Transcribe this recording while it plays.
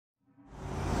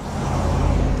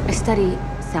I study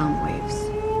sound waves,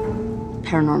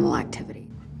 paranormal activity.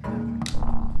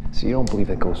 So you don't believe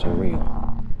that ghosts are real?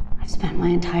 I've spent my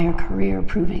entire career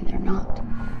proving they're not.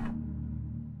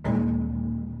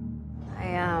 I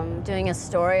am doing a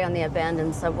story on the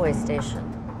abandoned subway station.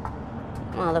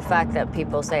 Well, the fact that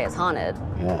people say it's haunted.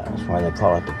 Yeah, that's why they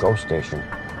call it the ghost station.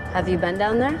 Have you been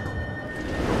down there?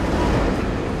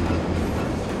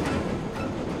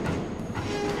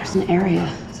 There's an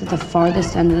area. It's at the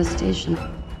farthest end of the station.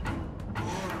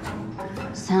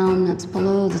 Sound that's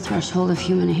below the threshold of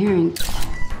human hearing.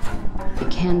 It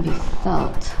can be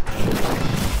felt.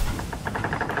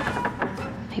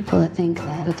 People that think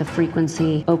that the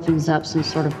frequency opens up some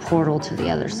sort of portal to the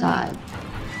other side.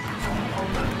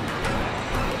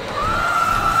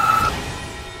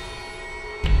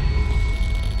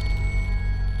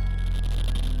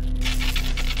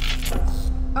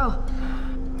 Oh.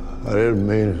 I didn't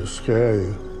mean to scare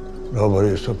you.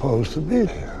 Nobody's supposed to be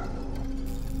here.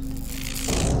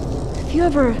 Have you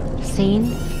ever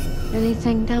seen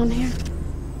anything down here?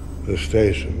 The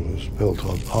station was built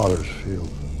on Potter's Field.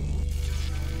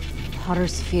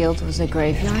 Potter's Field was a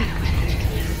graveyard?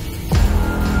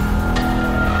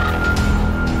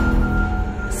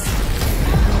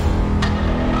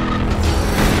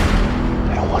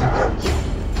 I don't want to hurt you.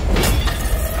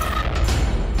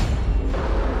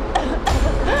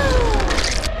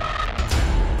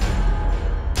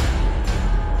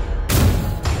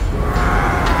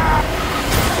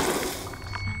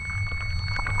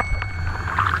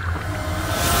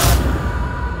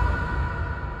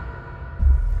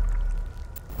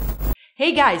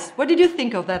 Hey guys, what did you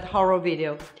think of that horror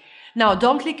video? Now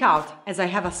don't click out, as I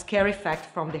have a scary fact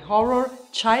from the horror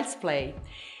Child's Play.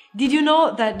 Did you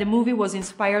know that the movie was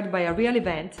inspired by a real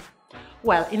event?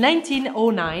 Well, in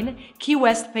 1909, Key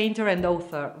West painter and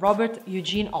author Robert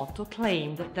Eugene Otto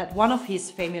claimed that one of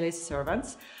his family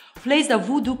servants placed a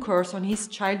voodoo curse on his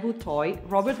childhood toy,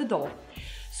 Robert the doll.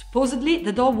 Supposedly,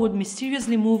 the doll would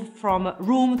mysteriously move from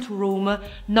room to room,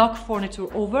 knock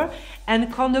furniture over,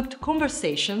 and conduct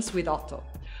conversations with Otto.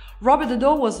 Robert the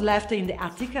doll was left in the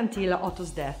attic until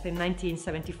Otto's death in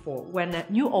 1974, when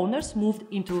new owners moved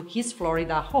into his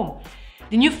Florida home.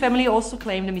 The new family also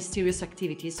claimed mysterious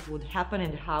activities would happen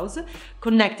in the house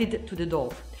connected to the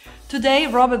doll. Today,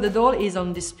 Robert the doll is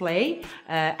on display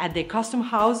at the Custom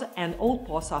House and Old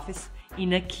Post Office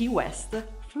in Key West,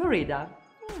 Florida.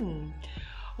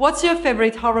 What's your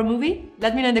favorite horror movie?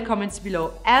 Let me know in the comments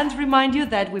below, and remind you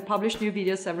that we publish new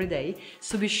videos every day,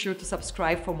 so be sure to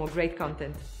subscribe for more great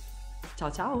content.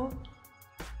 Ciao ciao!